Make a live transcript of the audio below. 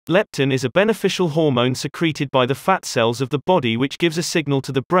Leptin is a beneficial hormone secreted by the fat cells of the body which gives a signal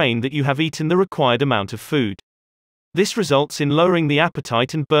to the brain that you have eaten the required amount of food. This results in lowering the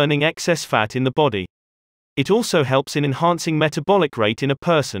appetite and burning excess fat in the body. It also helps in enhancing metabolic rate in a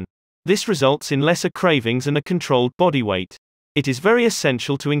person. This results in lesser cravings and a controlled body weight. It is very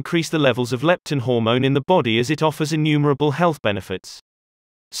essential to increase the levels of leptin hormone in the body as it offers innumerable health benefits.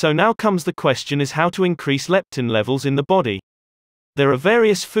 So now comes the question is how to increase leptin levels in the body. There are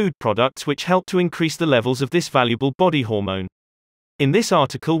various food products which help to increase the levels of this valuable body hormone. In this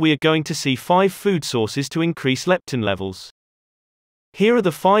article we are going to see 5 food sources to increase leptin levels. Here are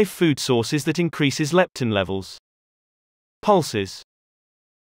the 5 food sources that increases leptin levels. Pulses.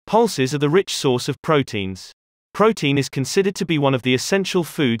 Pulses are the rich source of proteins. Protein is considered to be one of the essential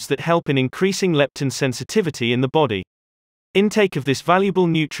foods that help in increasing leptin sensitivity in the body. Intake of this valuable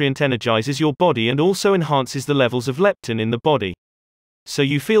nutrient energizes your body and also enhances the levels of leptin in the body. So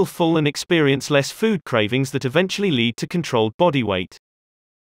you feel full and experience less food cravings that eventually lead to controlled body weight.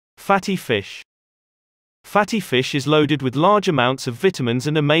 Fatty fish. Fatty fish is loaded with large amounts of vitamins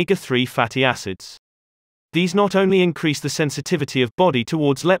and omega-3 fatty acids. These not only increase the sensitivity of body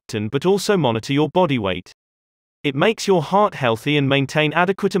towards leptin but also monitor your body weight. It makes your heart healthy and maintain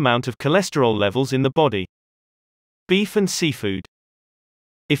adequate amount of cholesterol levels in the body. Beef and seafood.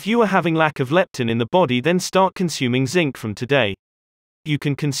 If you are having lack of leptin in the body, then start consuming zinc from today. You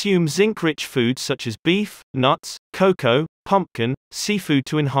can consume zinc-rich foods such as beef, nuts, cocoa, pumpkin, seafood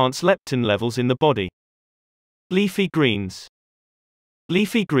to enhance leptin levels in the body. Leafy greens.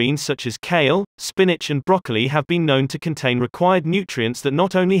 Leafy greens such as kale, spinach and broccoli have been known to contain required nutrients that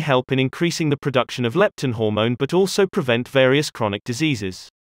not only help in increasing the production of leptin hormone but also prevent various chronic diseases.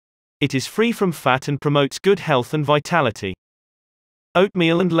 It is free from fat and promotes good health and vitality.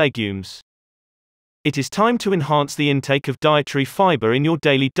 Oatmeal and legumes. It is time to enhance the intake of dietary fiber in your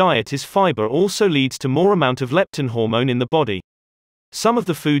daily diet as fiber also leads to more amount of leptin hormone in the body. Some of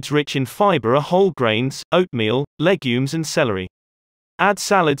the foods rich in fiber are whole grains, oatmeal, legumes and celery. Add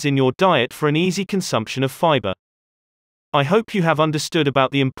salads in your diet for an easy consumption of fiber. I hope you have understood about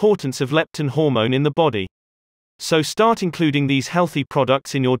the importance of leptin hormone in the body. So start including these healthy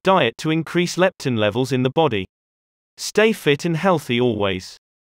products in your diet to increase leptin levels in the body. Stay fit and healthy always.